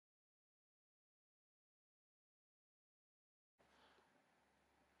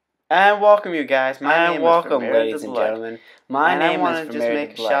And welcome, you guys. My name is Vermillion ladies TheBlood. and gentlemen. My And I name want is to just Vermillion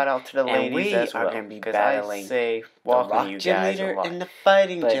make a TheBlood. shout out to the And ladies we as are well, going to be because I battling say the welcome Rock to you Gym guys a Leader lot. and the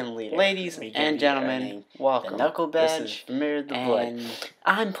Fighting But Gym Leader. ladies We're gonna and be gentlemen, earning welcome. the Knuckle This Badge. is Vermillion TheBlood. And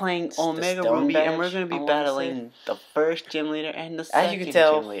I'm playing the Omega Stone Ruby, and we're Badge, going to be I wanna battling the first gym leader and the As second you can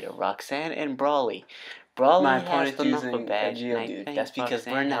tell, gym leader, Roxanne and Brawly. Brawly my has opponent's the Knuckle using a Badge, and I Geodude. think That's because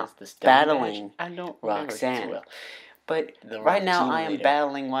Roxanne we're has not the Stone battling Badge. I don't remember Roxanne. too well. But The right Rock now Gym I am Leader.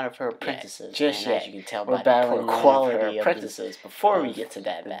 battling one of her apprentices. Just and yet. as you can tell We're by battling the one quality of her of apprentices before we of get to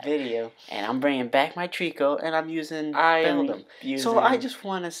that the video. And I'm bringing back my Trico, and I'm using Beldum. So I just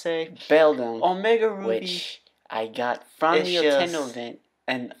want to say Beldum, Omega Ruby, which I got from the is Nintendo just event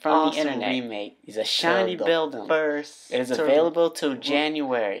an from awesome the internet. remake. He's a shiny the Beldum. First It is available till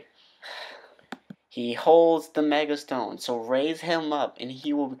January. He holds the Mega Stone, so raise him up and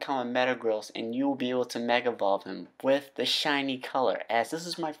he will become a Metagross, and you will be able to Mega Evolve him with the shiny color, as this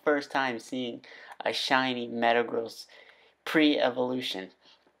is my first time seeing a shiny Metagross pre-evolution.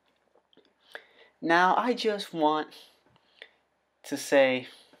 Now I just want to say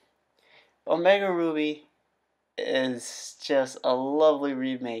Omega Ruby is just a lovely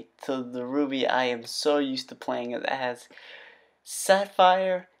remake to the Ruby I am so used to playing as.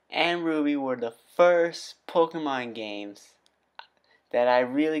 Sapphire and Ruby were the first Pokemon games that I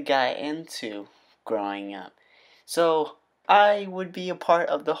really got into growing up. So I would be a part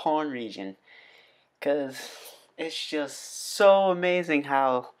of the Horn region, because it's just so amazing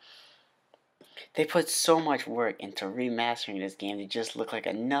how they put so much work into remastering this game to just look like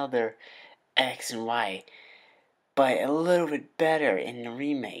another X and Y, but a little bit better in the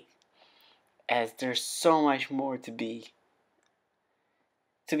remake, as there's so much more to be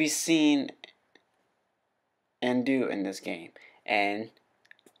seen and do in this game. And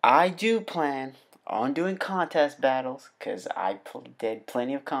I do plan on doing contest battles, because I did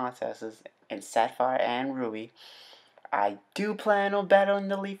plenty of contests in Sapphire and Ruby. I do plan on battling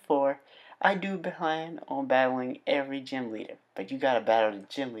the Elite Four. I do plan on battling every gym leader, but you gotta battle the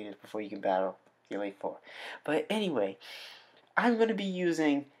gym leaders before you can battle the Elite Four. But anyway, I'm gonna be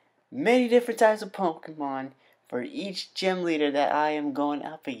using many different types of Pokemon for each gym leader that I am going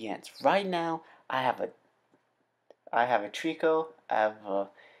up against. Right now, I have a Trico, I have a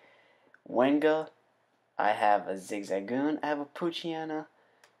Wenga, I have a Zigzagoon, I have a Poochyena,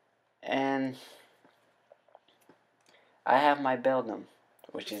 and I have my Beldum,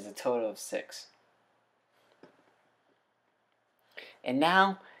 which is a total of 6. And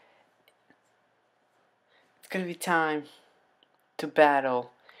now, it's going to be time to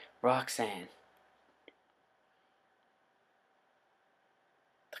battle Roxanne.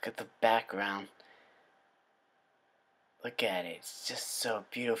 Look at the background. Look at it. It's just so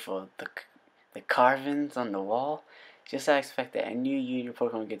beautiful. The carvings on the wall. Just as I expected. I knew you and your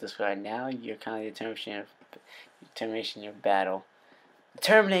Pokemon would get this right now. You're kind of determination of battle.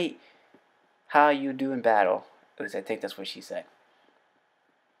 Determinate how you do in battle. At least I think that's what she said.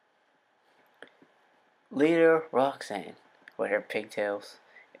 Leader Roxanne, with her pigtails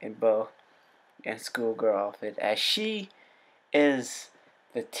and bow and schoolgirl outfit, as she is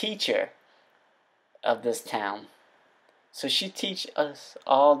the teacher of this town. So she teaches us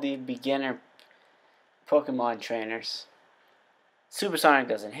all the beginner Pokemon trainers. Supersonic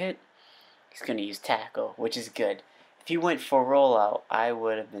doesn't hit. He's going to use Tackle, which is good. If he went for Rollout, I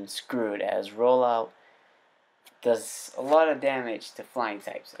would have been screwed, as Rollout does a lot of damage to flying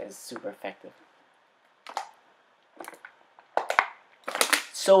types, as super effective.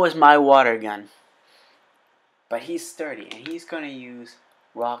 So is my Water Gun. But he's sturdy, and he's going to use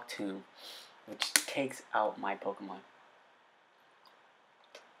Rock Tomb, which takes out my Pokemon.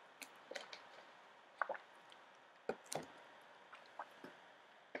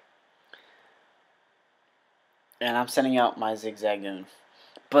 And I'm sending out my Zigzagoon.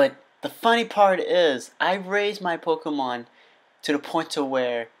 But the funny part is, I raised my Pokemon to the point to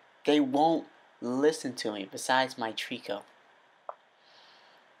where they won't listen to me, besides my Trico.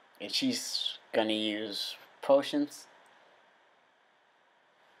 And she's gonna use potions.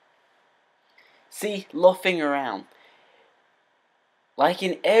 See, loafing around. Like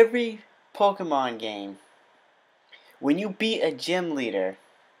in every Pokemon game, when you beat a gym leader,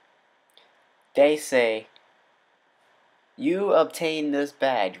 they say, you obtain this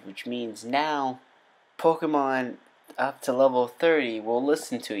badge, which means now Pokemon up to level 30 will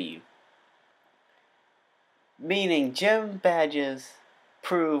listen to you. Meaning gym badges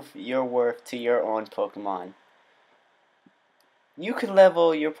prove your worth to your own Pokemon. You could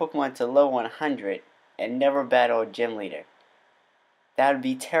level your Pokemon to level 100 and never battle a gym leader. that would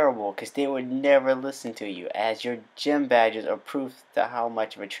be terrible because they would never listen to you, as your gym badges are proof to how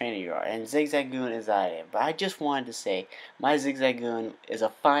much of a trainer you are. And Zigzagoon is out of it. But I just wanted to say, my Zigzagoon is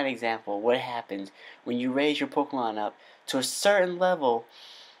a fine example of what happens when you raise your Pokemon up to a certain level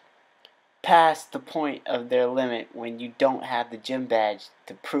past the point of their limit when you don't have the gym badge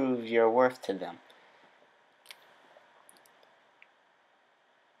to prove your worth to them.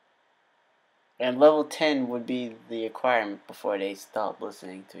 And level 10 would be the requirement before they stop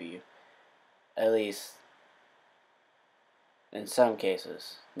listening to you. At least in some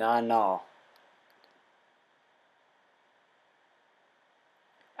cases. Not in all.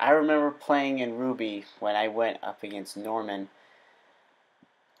 I remember playing in Ruby when I went up against Norman,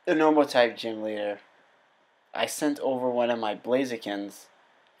 the normal type gym leader. I sent over one of my Blazikens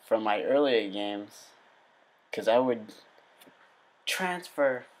from my earlier games because I would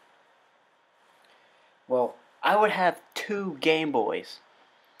transfer. Well, I would have 2 Game Boys,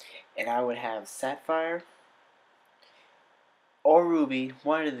 and I would have Sapphire or Ruby,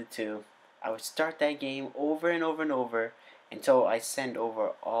 one of the two. I would start that game over and over and over until I send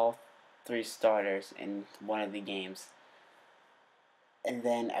over all 3 starters in one of the games. And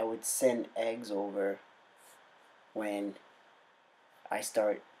then I would send eggs over when I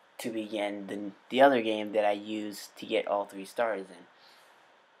start to begin the other game that I use to get all 3 starters in.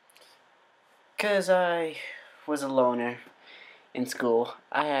 Because I was a loner in school.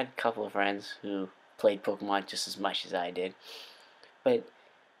 I had a couple of friends who played Pokemon just as much as I did. But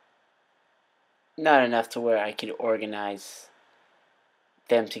not enough to where I could organize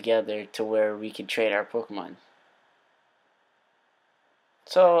them together to where we could trade our Pokemon.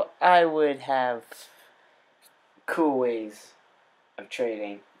 So I would have cool ways of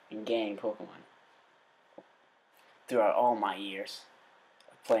trading and gaining Pokemon throughout all my years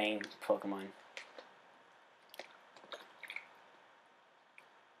of playing Pokemon.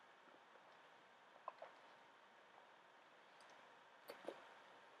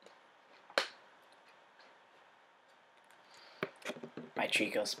 My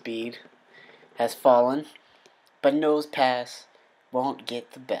Trico speed has fallen, but Nose Pass won't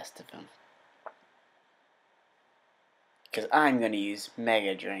get the best of him. Because I'm going to use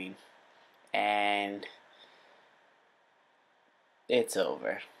Mega Drain. And it's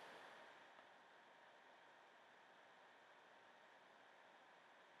over.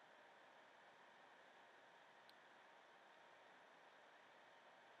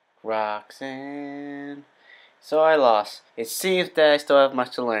 Roxanne. So I lost. It seems that I still have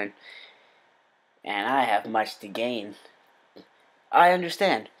much to learn. And I have much to gain. I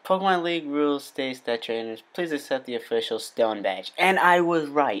understand. Pokemon League rules states that trainers please accept the official Stone Badge. And I was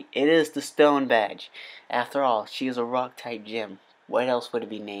right. It is the Stone Badge. After all, she is a rock type gym. What else would it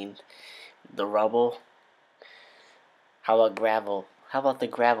be named? The Rubble? How about Gravel? How about the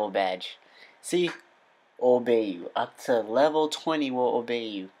Gravel Badge? See? Obey you. Up to level 20 will obey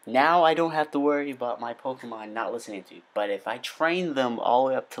you. Now I don't have to worry about my Pokemon not listening to you. But if I train them all the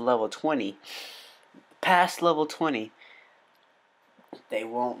way up to level 20, past level 20, they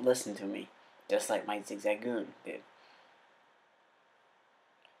won't listen to me. Just like my Zigzagoon did.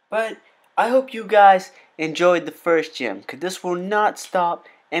 But I hope you guys enjoyed the first gym, because this will not stop.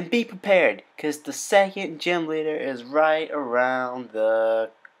 And be prepared, because the second gym leader is right around the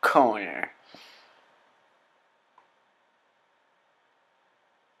corner.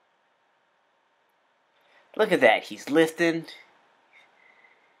 Look at that. He's lifting.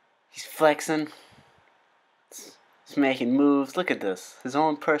 He's flexing. He's making moves. Look at this. His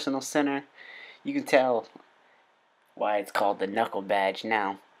own personal center. You can tell why it's called the Knuckle Badge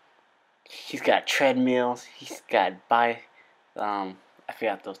now. He's got treadmills. He's got I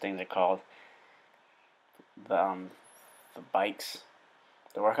forgot what those things are called. The bikes.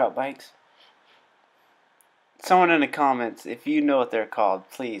 The workout bikes. Someone in the comments, if you know what they're called,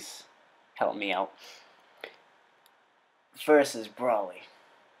 please help me out. Versus Brawly.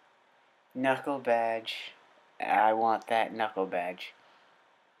 Knuckle Badge. I want that Knuckle Badge.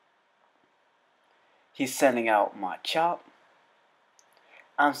 He's sending out Machop.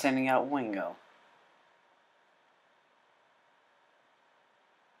 I'm sending out Wingo.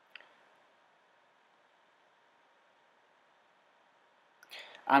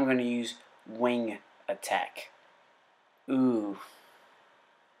 I'm going to use Wing Attack. Ooh.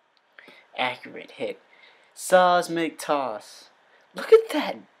 Accurate hit. Seismic Toss. Look at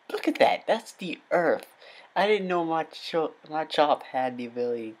that. Look at that. That's the Earth. I didn't know Machop had the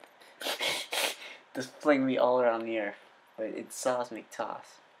ability to fling me all around the Earth. But it's Seismic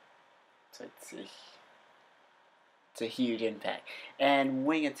Toss. So it's a huge impact. And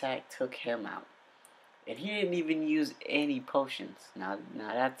Wing Attack took him out. And he didn't even use any potions. Now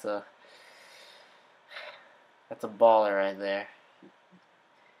that's a baller right there.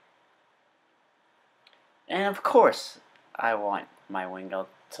 And of course, I want my Wingull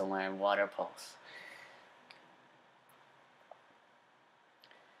to learn Water Pulse.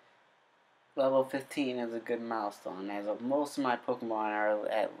 Level 15 is a good milestone, as most of my Pokemon are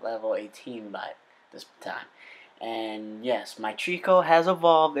at level 18 by this time. And yes, my Trico has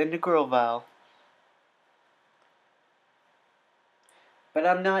evolved into Grovyle. But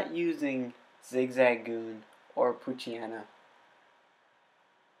I'm not using Zigzagoon or Poochyena.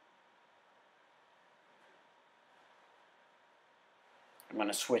 I'm going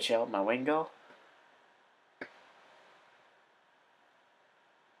to switch out my Wingull.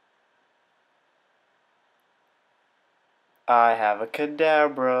 I have a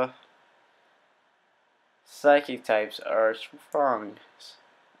Kadabra. Psychic types are strong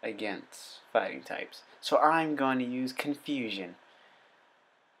against fighting types. So I'm going to use Confusion.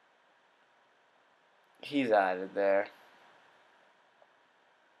 He's out of there.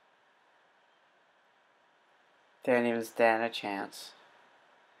 Didn't even stand a chance.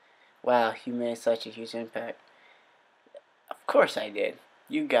 Wow, you made such a huge impact. Of course I did.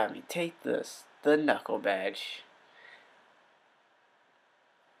 You got me. Take this. The Knuckle Badge.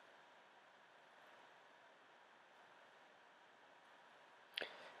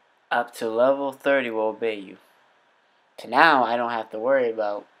 Up to level 30 will obey you. So now I don't have to worry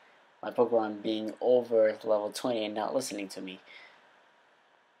about my Pokemon being over level 20 and not listening to me.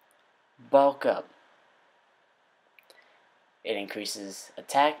 Bulk up. It increases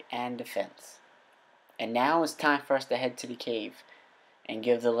attack and defense. And now it's time for us to head to the cave and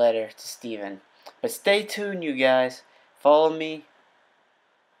give the letter to Steven. But stay tuned, you guys. Follow me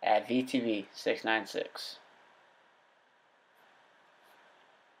at VTV696.